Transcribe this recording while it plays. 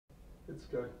It's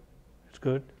good. It's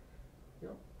good?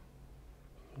 Yep.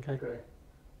 Okay. Okay.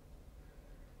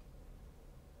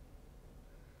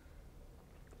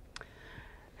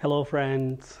 Hello,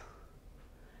 friends.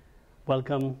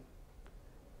 Welcome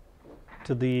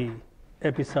to the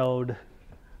episode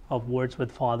of Words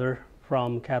with Father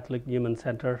from Catholic Human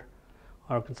Center,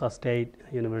 Arkansas State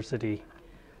University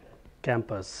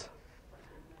campus.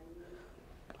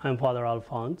 I'm Father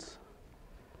Alphonse.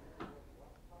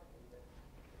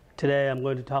 Today I'm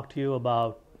going to talk to you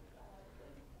about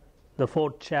the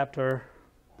fourth chapter,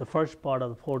 the first part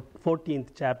of the 14th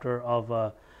chapter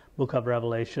of Book of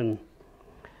Revelation.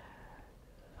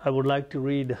 I would like to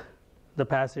read the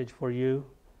passage for you.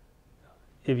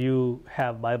 If you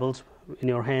have Bibles in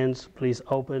your hands, please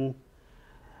open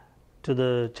to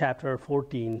the chapter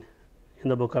 14 in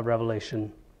the Book of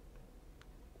Revelation.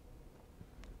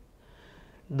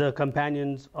 The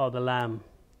companions of the Lamb.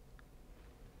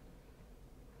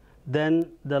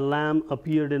 Then the Lamb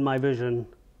appeared in my vision.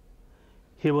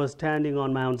 He was standing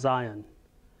on Mount Zion,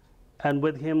 and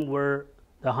with him were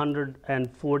the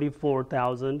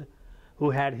 144,000 who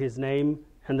had his name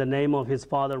and the name of his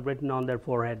Father written on their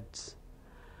foreheads.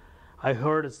 I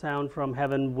heard a sound from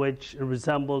heaven which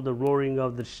resembled the roaring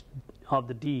of the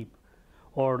deep,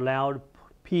 or loud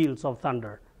peals of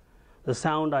thunder. The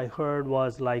sound I heard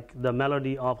was like the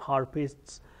melody of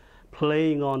harpists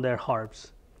playing on their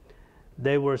harps.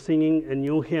 They were singing a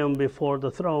new hymn before the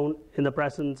throne in the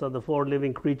presence of the four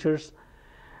living creatures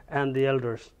and the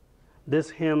elders.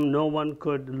 This hymn no one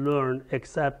could learn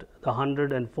except the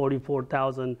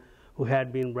 144,000 who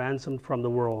had been ransomed from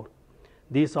the world.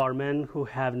 These are men who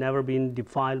have never been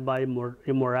defiled by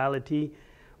immorality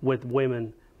with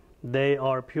women. They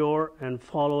are pure and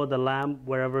follow the Lamb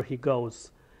wherever he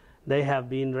goes. They have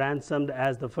been ransomed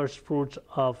as the first fruits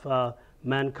of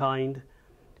mankind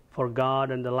for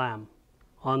God and the Lamb.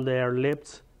 On their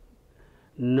lips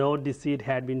no deceit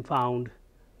had been found.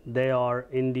 They are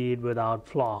indeed without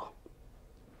flaw.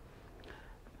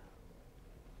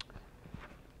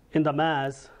 In the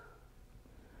Mass,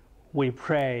 we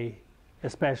pray,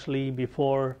 especially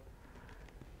before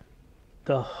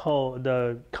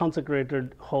the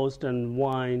consecrated host and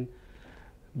wine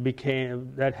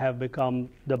that have become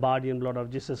the body and blood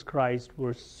of Jesus Christ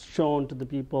were shown to the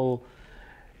people,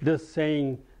 this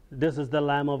saying, "This is the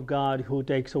Lamb of God who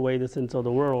takes away the sins of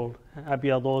the world.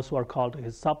 Happy are those who are called to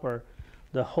his supper."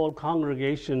 The whole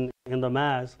congregation in the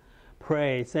Mass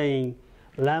pray, saying,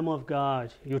 "Lamb of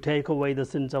God, you take away the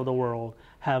sins of the world,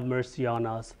 have mercy on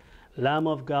us. Lamb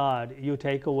of God, you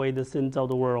take away the sins of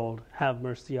the world, have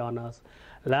mercy on us.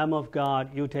 Lamb of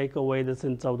God, you take away the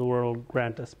sins of the world,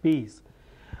 grant us peace."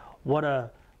 What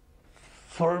a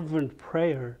fervent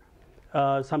prayer.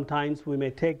 Sometimes we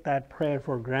may take that prayer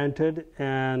for granted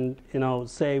and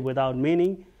say without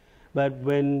meaning, but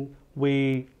when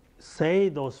we say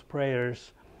those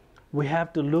prayers, we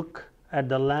have to look at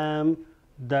the Lamb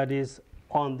that is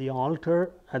on the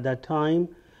altar at that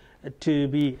time to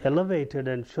be elevated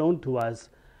and shown to us.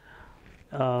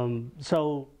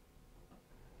 So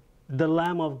the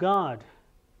Lamb of God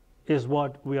is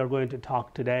what we are going to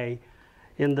talk today.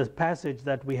 In the passage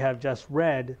that we have just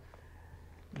read,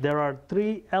 there are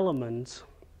three elements.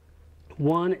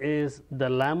 One is the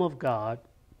Lamb of God,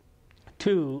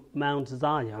 two, Mount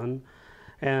Zion,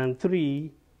 and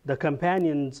three, the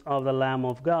companions of the Lamb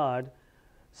of God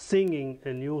singing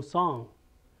a new song.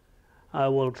 I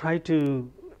will try to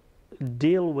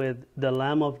deal with the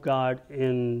Lamb of God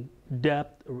in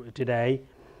depth today,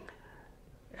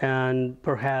 and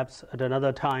perhaps at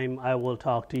another time I will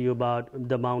talk to you about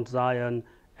the Mount Zion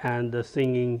and the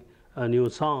singing a new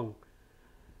song.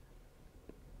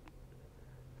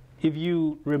 If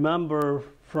you remember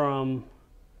from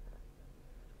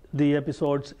the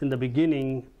episodes in the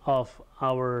beginning of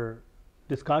our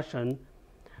discussion,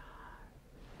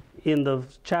 in the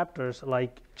chapters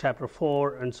like chapter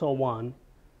 4 and so on,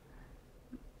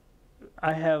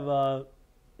 I have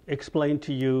explained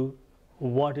to you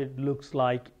what it looks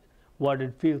like, what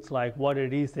it feels like, what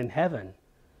it is in heaven,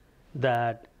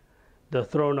 that the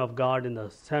throne of God in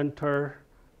the center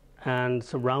and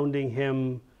surrounding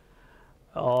him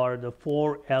are the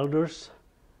four elders.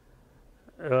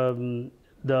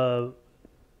 The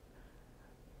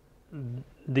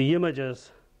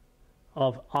images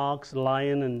of ox,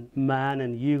 lion, and man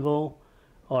and eagle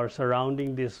are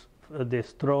surrounding this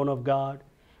throne of God,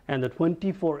 and the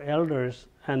 24 elders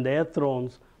and their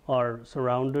thrones are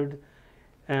surrounded,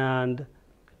 and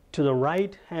to the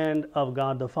right hand of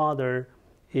God the Father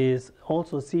is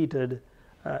also seated.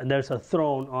 There's a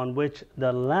throne on which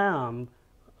the Lamb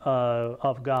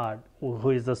of God, who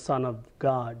is the Son of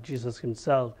God, Jesus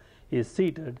himself, is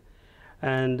seated.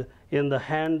 And in the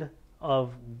hand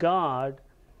of God,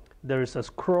 there is a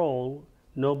scroll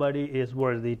nobody is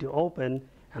worthy to open,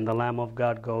 and the Lamb of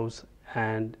God goes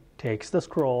and takes the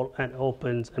scroll and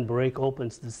opens and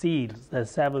opens the seals, the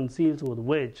 7 seals with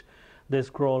which the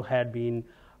scroll had been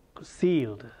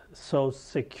sealed so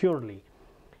securely.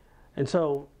 And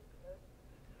so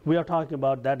we are talking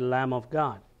about that Lamb of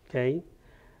God, okay?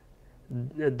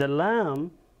 The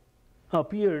Lamb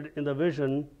appeared in the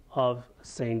vision of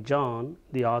St. John,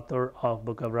 the author of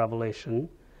Book of Revelation,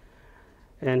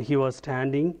 and he was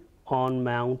standing on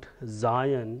Mount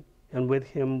Zion, and with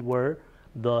him were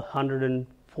the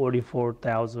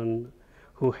 144,000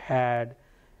 who had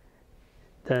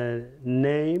the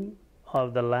name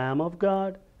of the Lamb of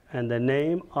God and the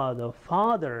name of the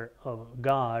Father of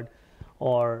God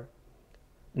or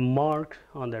marked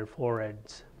on their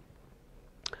foreheads.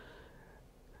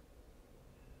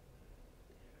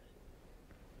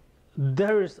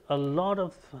 There is a lot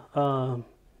of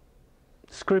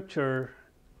scripture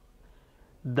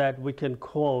that we can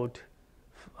quote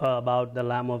about the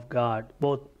Lamb of God,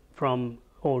 both from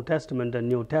Old Testament and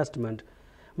New Testament,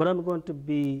 but I'm going to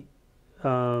be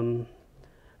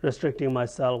restricting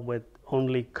myself with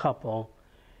only couple.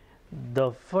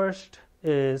 The first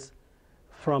is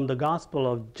from the Gospel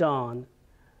of John,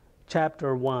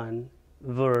 chapter 1,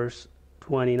 verse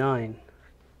 29.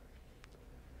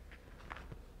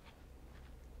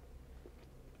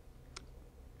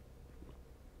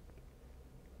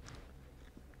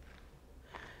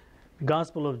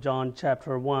 Gospel of John,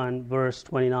 chapter 1, verse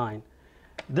 29.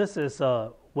 This is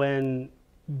when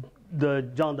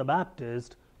John the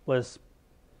Baptist was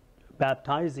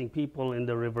baptizing people in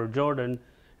the River Jordan,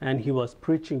 and he was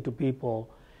preaching to people,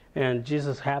 and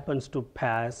Jesus happens to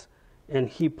pass, and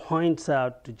he points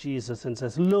out to Jesus and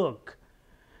says, "Look,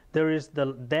 there is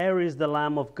the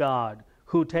Lamb of God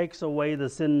who takes away the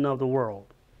sin of the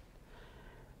world.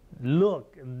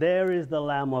 Look, there is the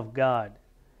Lamb of God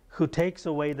who takes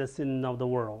away the sin of the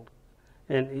world."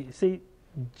 And you see,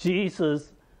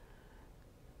 Jesus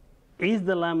is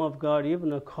the Lamb of God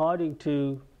even according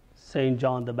to St.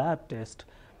 John the Baptist.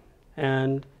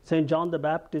 And St. John the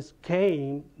Baptist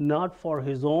came not for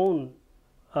his own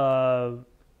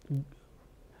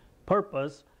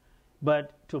purpose,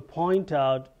 but to point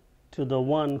out to the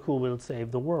one who will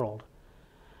save the world.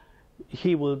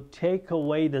 He will take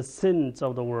away the sins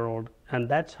of the world, and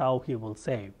that's how he will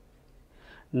save.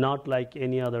 Not like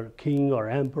any other king or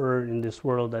emperor in this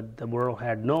world that the world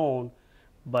had known,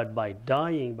 but by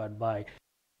dying, but by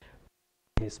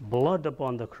his blood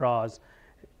upon the cross.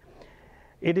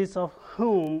 It is of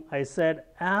whom I said,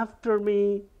 "After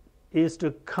me is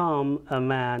to come a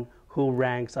man who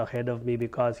ranks ahead of me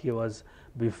because he was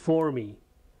before me."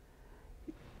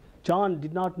 John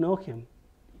did not know him.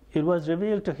 It was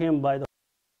revealed to him by the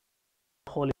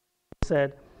Holy Spirit. He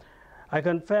said, "I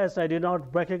confess I did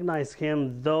not recognize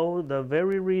him, though the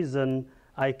very reason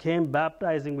I came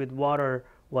baptizing with water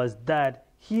was that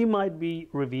he might be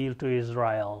revealed to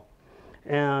Israel."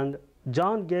 And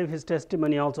John gave his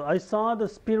testimony also. "I saw the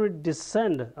Spirit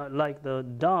descend like the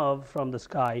dove from the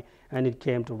sky, and it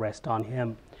came to rest on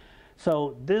him."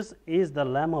 So this is the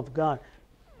Lamb of God.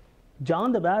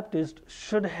 John the Baptist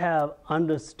should have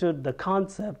understood the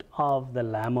concept of the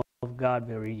Lamb of God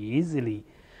very easily,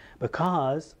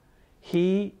 because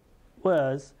he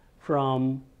was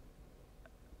from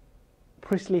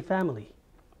priestly family,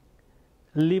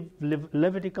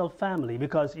 Levitical family,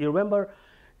 because you remember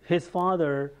his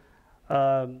father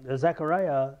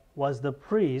Zechariah was the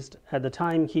priest at the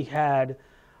time he had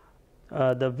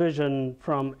the vision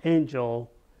from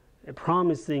angel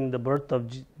promising the birth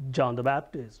of John the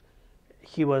Baptist.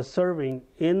 He was serving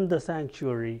in the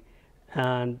sanctuary,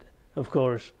 and of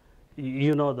course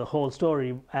you know the whole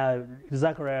story.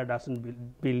 Zechariah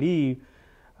doesn't believe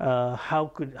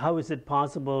how is it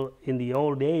possible in the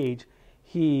old age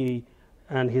he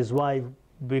and his wife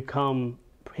become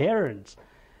parents.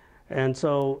 And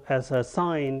so as a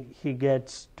sign he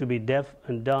gets to be deaf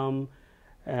and dumb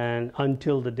and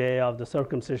until the day of the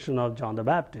circumcision of John the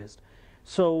Baptist.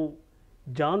 So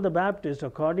John the Baptist,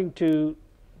 according to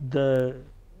the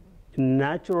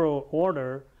natural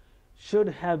order, should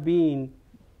have been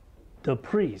the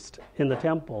priest in the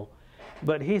temple,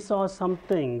 but he saw some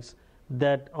things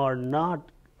that are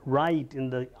not right in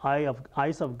the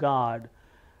eyes of God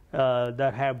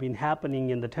that have been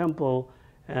happening in the temple,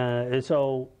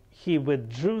 so he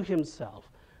withdrew himself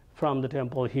from the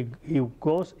temple.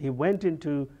 He went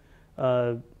into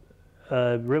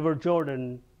River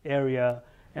Jordan area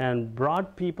and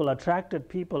attracted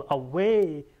people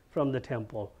away from the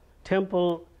temple.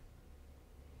 Temple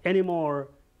anymore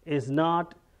is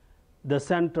not the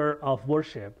center of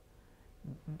worship.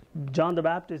 John the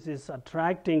Baptist is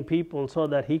attracting people so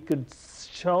that he could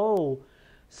show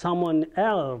someone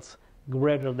else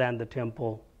greater than the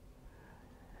temple.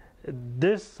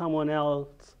 This someone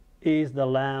else is the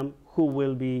Lamb who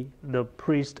will be the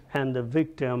priest and the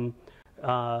victim,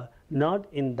 not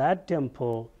in that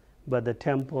temple, but the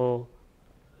temple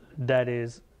that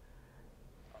is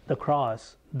the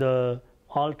cross, the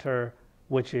altar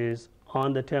which is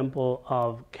on the temple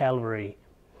of Calvary.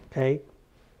 Okay?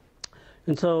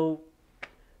 And so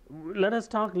let us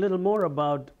talk a little more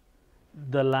about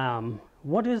the Lamb.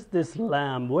 What is this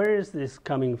Lamb? Where is this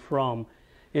coming from?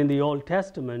 In the Old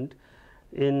Testament,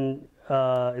 in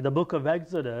the book of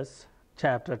Exodus,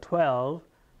 chapter 12,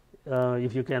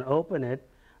 if you can open it,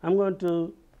 I'm going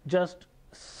to just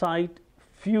cite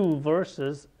few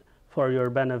verses for your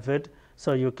benefit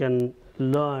so you can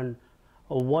learn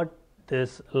what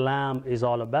this Lamb is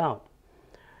all about.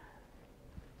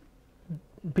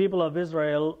 People of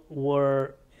Israel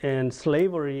were in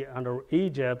slavery under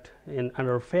Egypt,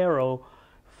 under Pharaoh,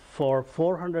 for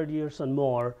 400 years and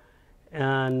more.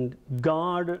 And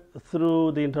God,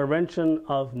 through the intervention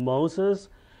of Moses,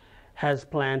 has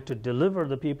planned to deliver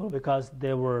the people because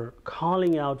they were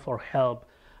calling out for help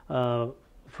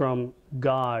from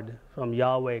God, from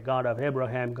Yahweh, God of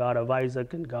Abraham, God of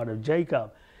Isaac, and God of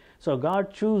Jacob. So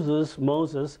God chooses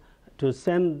Moses to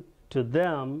send to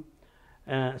them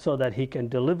so that he can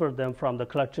deliver them from the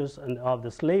clutches and of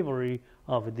the slavery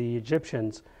of the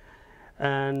Egyptians.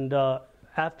 And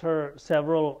after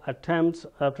several attempts,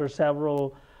 after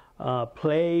several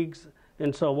plagues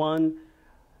and so on,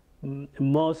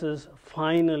 Moses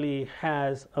finally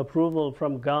has approval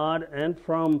from God and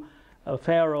from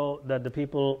Pharaoh that the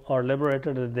people are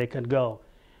liberated and they can go.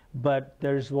 But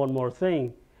there's one more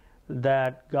thing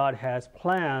that God has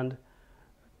planned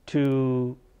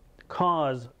to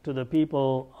cause to the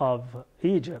people of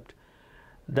Egypt,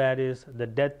 that is the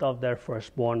death of their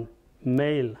firstborn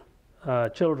male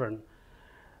children.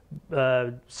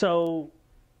 So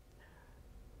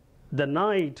the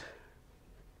night,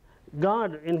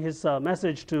 God in his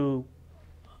message to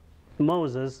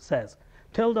Moses says,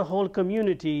 "Tell the whole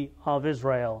community of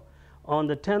Israel, on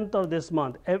the 10th of this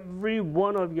month, every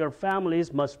one of your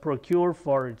families must procure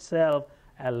for itself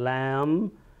a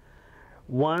lamb,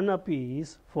 one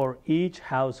apiece for each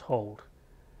household.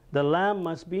 The lamb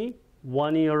must be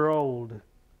 1 year old,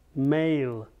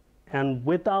 male, and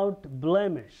without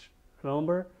blemish."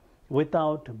 Remember?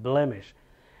 Without blemish.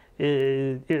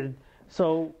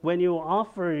 So when you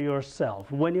offer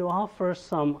yourself, when you offer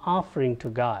some offering to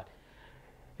God,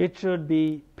 it should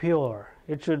be pure,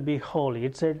 it should be holy,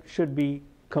 it should be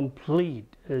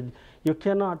complete. You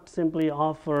cannot simply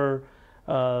offer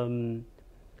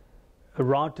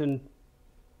rotten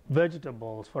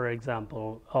vegetables, for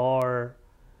example, or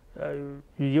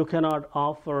you cannot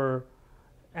offer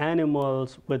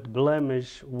animals with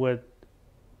blemish, with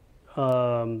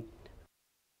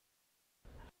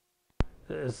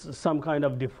some kind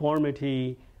of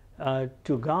deformity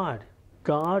to God.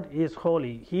 God is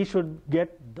holy. He should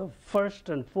get the first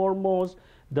and foremost,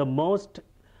 the most,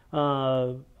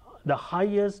 the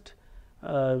highest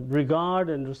regard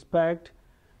and respect.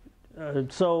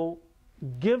 So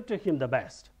give to him the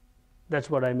best. That's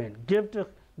what I meant. Give to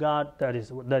God that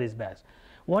is best.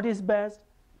 What is best?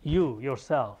 You,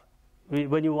 yourself.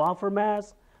 When you offer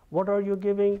Mass, what are you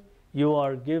giving? You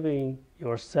are giving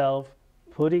yourself,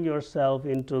 putting yourself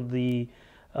into the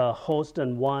host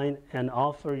and wine, and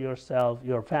offer yourself,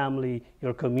 your family,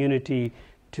 your community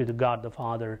to the God the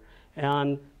Father.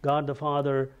 And God the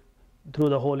Father, through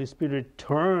the Holy Spirit,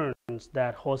 turns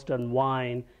that host and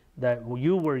wine that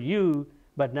you were you,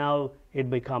 but now it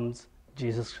becomes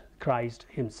Jesus Christ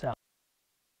himself.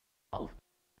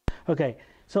 Okay,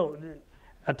 so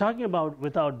talking about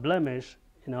without blemish,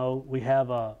 we have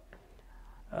a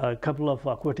couple of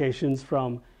quotations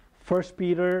from 1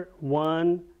 Peter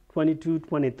 1, 22,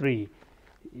 23.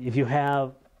 If you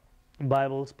have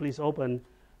Bibles, please open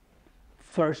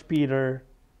 1 Peter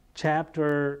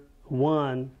chapter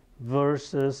 1,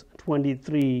 verses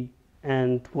 23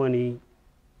 and 22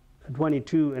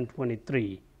 and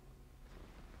 23.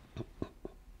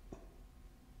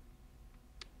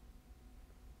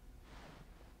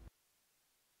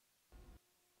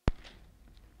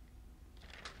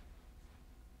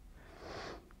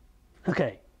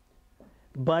 Okay.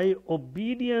 By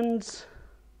obedience,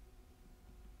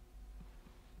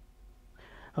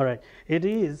 all right, it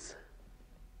is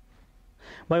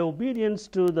by obedience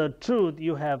to the truth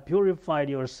you have purified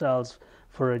yourselves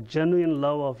for a genuine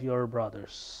love of your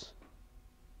brothers.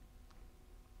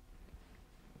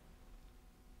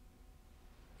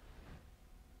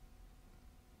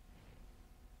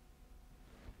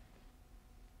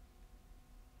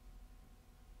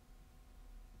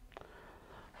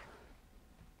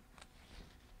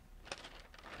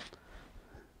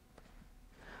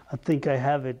 I think I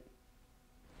have it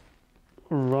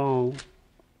wrong.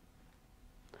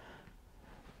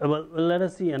 Well, let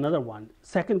us see another one.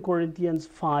 2 Corinthians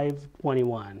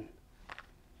 5:21.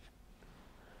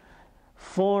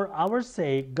 For our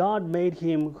sake, God made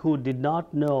him who did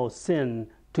not know sin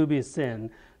to be sin,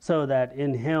 so that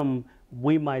in him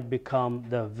we might become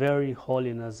the very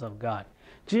holiness of God.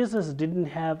 Jesus didn't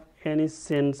have any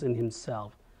sins in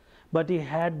himself, but he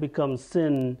had become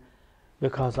sin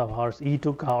because of ours. He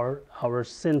took our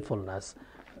sinfulness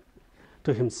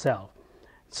to himself.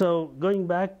 So going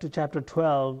back to chapter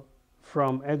 12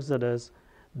 from Exodus,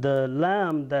 the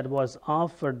lamb that was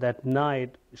offered that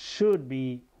night should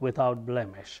be without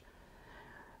blemish.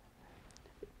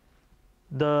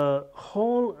 The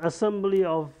whole assembly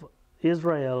of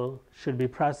Israel should be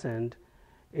present.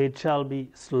 It shall be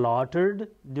slaughtered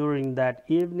during that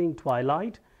evening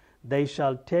twilight. They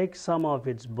shall take some of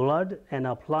its blood and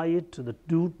apply it to the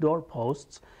two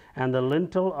doorposts and the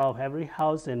lintel of every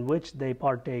house in which they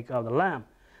partake of the lamb.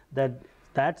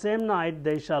 That same night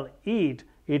they shall eat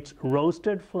its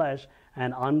roasted flesh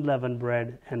and unleavened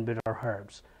bread and bitter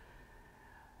herbs.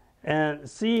 And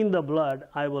seeing the blood,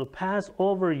 I will pass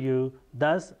over you.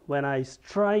 Thus, when I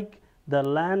strike the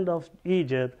land of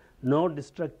Egypt, no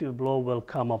destructive blow will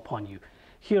come upon you.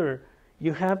 Here,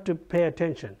 you have to pay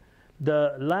attention.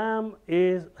 The lamb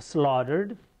is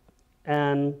slaughtered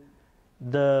and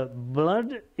the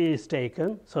blood is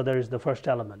taken. So there is the first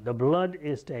element. The blood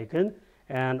is taken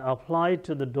and applied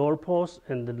to the doorposts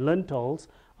and the lintels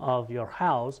of your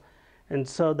house, and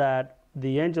so that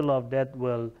the angel of death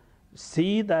will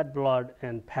see that blood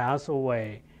and pass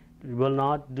away. It will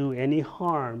not do any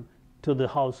harm to the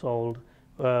household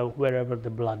wherever the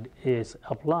blood is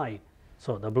applied.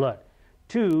 So the blood.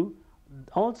 2,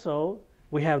 also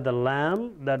we have the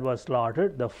lamb that was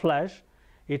slaughtered, the flesh.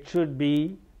 It should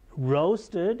be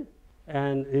roasted,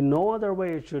 and in no other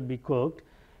way it should be cooked.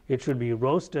 It should be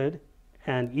roasted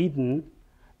and eaten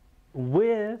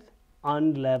with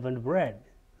unleavened bread.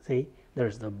 See,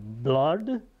 there's the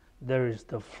blood, there is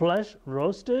the flesh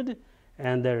roasted,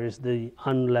 and there is the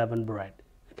unleavened bread.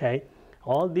 Okay,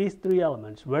 all these 3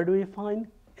 elements, where do we find?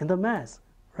 In the Mass,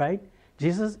 right?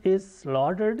 Jesus is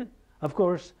slaughtered. Of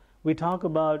course, we talk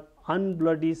about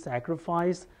unbloody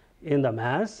sacrifice in the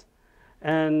Mass,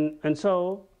 and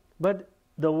so, but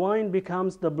the wine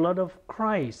becomes the blood of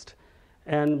Christ,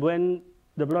 and when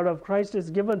the blood of Christ is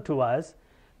given to us,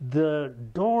 the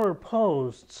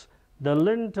doorposts, the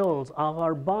lintels of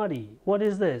our body, what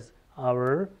is this?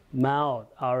 Our mouth,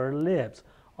 our lips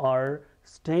are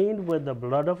stained with the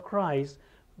blood of Christ.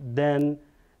 Then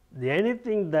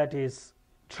anything that is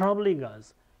troubling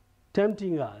us,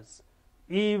 tempting us,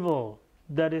 evil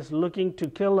that is looking to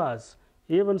kill us,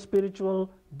 even spiritual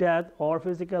death or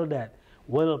physical death,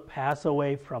 will pass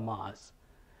away from us.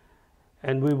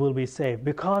 And we will be saved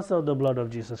because of the blood of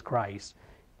Jesus Christ.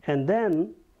 And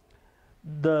then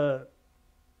the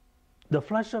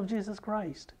flesh of Jesus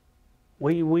Christ.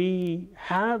 We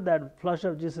have that flesh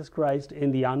of Jesus Christ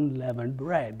in the unleavened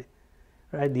bread,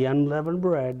 right? The unleavened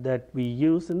bread that we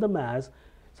use in the Mass.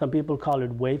 Some people call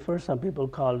it wafers, some people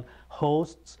call it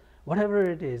hosts, whatever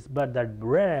it is. But that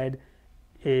bread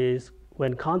is,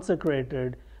 when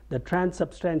consecrated, the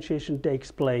transubstantiation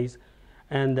takes place,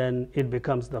 and then it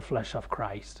becomes the flesh of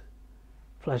Christ,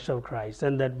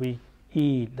 and that we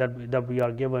eat, that we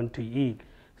are given to eat,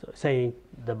 so saying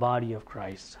the body of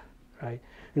Christ, right?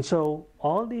 And so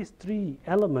all these 3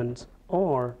 elements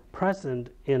are present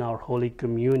in our Holy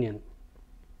Communion.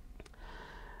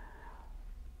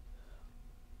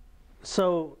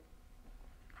 So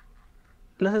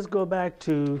let us go back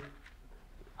to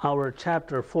our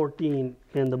chapter 14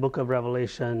 in the book of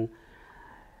Revelation.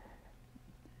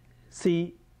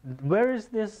 See, where is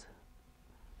this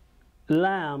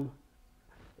lamb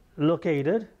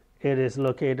located? It is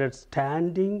located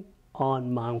standing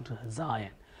on Mount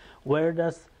Zion. What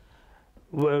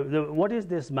is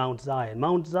this Mount Zion?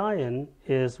 Mount Zion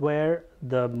is where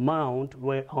the mount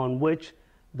on which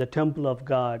the temple of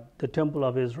God, the temple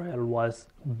of Israel, was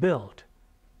built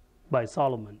by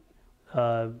Solomon.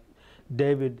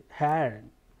 David had,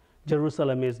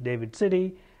 Jerusalem is David's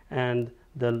city, and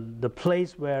the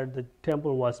place where the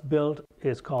temple was built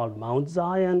is called Mount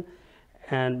Zion.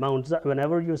 And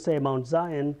whenever you say Mount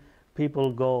Zion,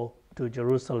 people go to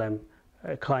Jerusalem,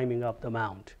 climbing up the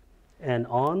mount. And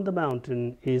on the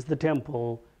mountain is the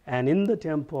temple, and in the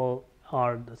temple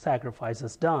are the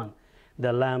sacrifices done.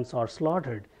 The lambs are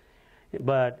slaughtered.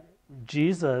 But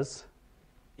Jesus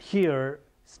here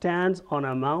stands on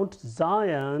a Mount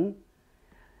Zion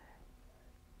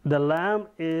the Lamb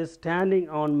is standing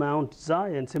on Mount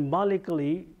Zion.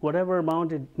 Symbolically, whatever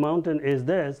mountain is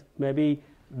this, maybe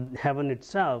heaven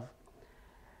itself.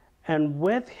 And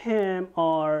with him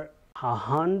are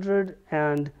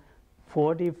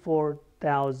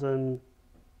 144,000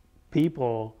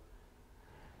 people.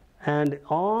 And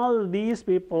all these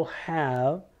people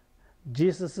have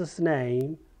Jesus'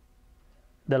 name,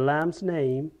 the Lamb's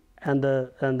name, and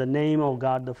the name of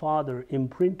God the Father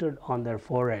imprinted on their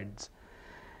foreheads.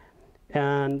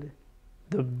 And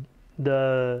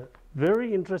the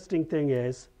very interesting thing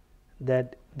is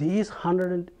that these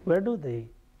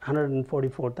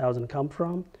 144,000 come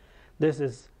from? This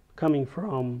is coming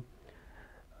from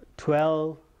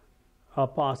 12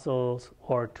 apostles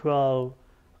or 12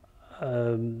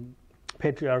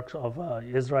 patriarchs of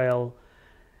Israel,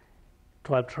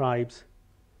 12 tribes.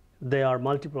 They are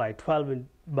multiplied,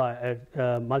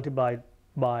 multiplied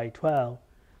by 12,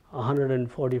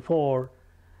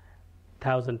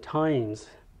 144,000 times,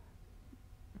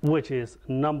 which is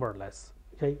numberless.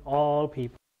 Okay, all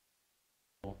people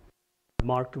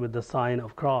marked with the sign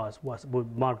of cross, was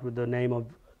marked with the name of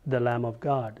the Lamb of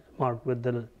God, marked with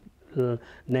the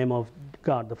name of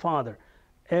God the Father.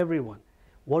 Everyone,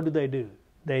 what do?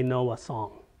 They know a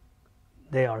song.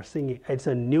 They are singing. It's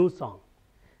a new song.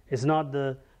 It's not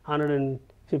the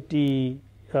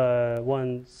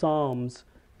 151 psalms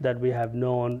that we have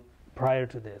known prior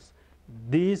to this.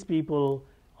 These people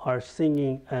are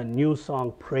singing a new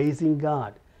song, praising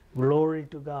God, glory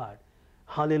to God,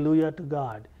 hallelujah to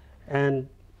God, and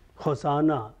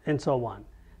Hosanna, and so on.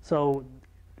 So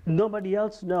nobody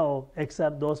else knows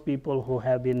except those people who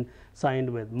have been signed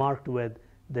with, marked with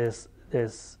this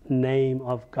name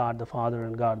of God the Father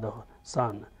and God the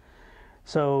Son.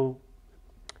 So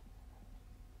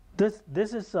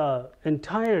this is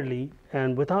entirely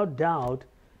and without doubt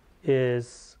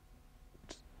is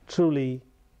truly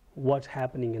what's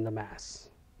happening in the Mass.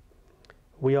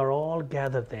 We are all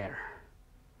gathered there.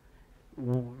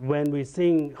 When we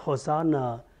sing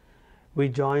Hosanna, we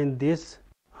join this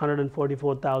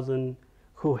 144,000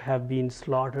 who have been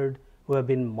slaughtered, who have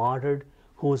been martyred,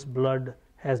 whose blood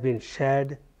has been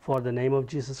shed for the name of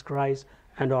Jesus Christ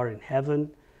and are in heaven.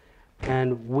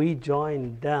 And we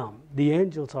join them. The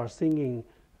angels are singing,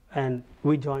 and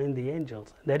we join the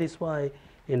angels. That is why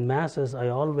in Masses I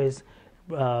always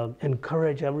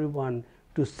encourage everyone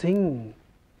to sing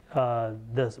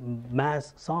the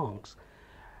Mass songs,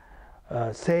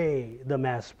 say the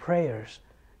Mass prayers,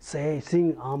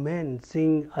 sing Amen,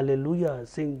 sing Alleluia,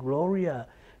 sing Gloria,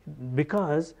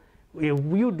 because if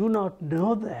you do not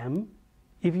know them,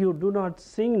 if you do not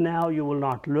sing now, you will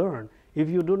not learn. If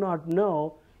you do not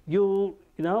know, you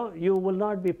will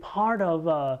not be part of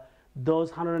those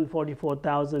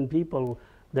 144,000 people,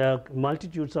 the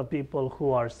multitudes of people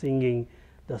who are singing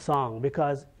the song.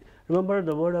 Because remember,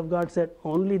 the Word of God said,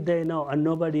 only they know and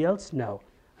nobody else know.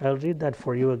 I'll read that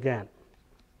for you again.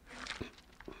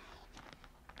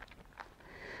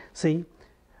 See,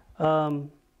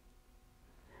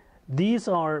 these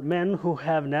are men who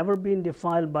have never been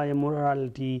defiled by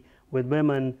immorality with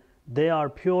women. They are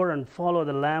pure and follow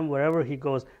the Lamb wherever he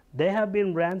goes. They have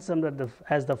been ransomed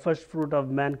as the first fruit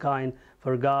of mankind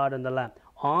for God and the Lamb.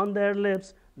 On their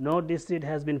lips no deceit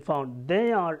has been found.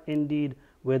 They are indeed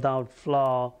without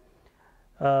flaw.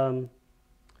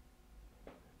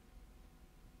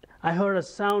 I heard a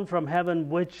sound from heaven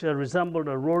which resembled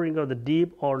a roaring of the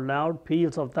deep or loud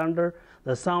peals of thunder.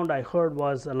 The sound I heard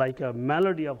was like a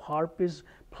melody of harpists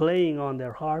playing on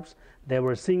their harps. They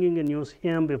were singing a new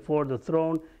hymn before the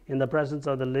throne in the presence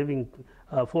of the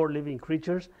four living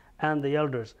creatures and the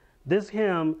elders. This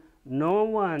hymn no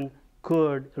one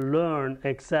could learn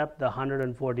except the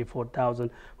 144,000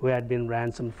 who had been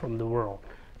ransomed from the world.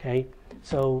 Okay,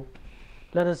 so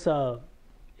let us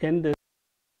end this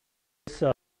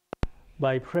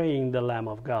by praying the Lamb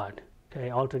of God. Okay,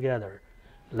 all together.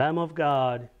 Lamb of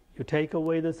God, you take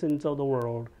away the sins of the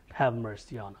world, have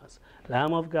mercy on us.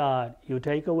 Lamb of God, you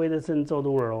take away the sins of the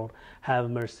world,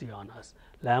 have mercy on us.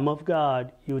 Lamb of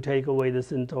God, you take away the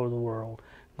sins of the world,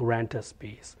 grant us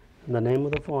peace. In the name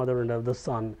of the Father, and of the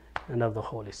Son, and of the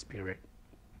Holy Spirit.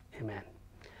 Amen.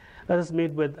 Let us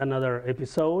meet with another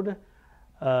episode.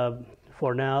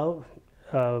 For now,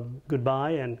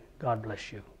 goodbye and God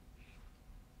bless you.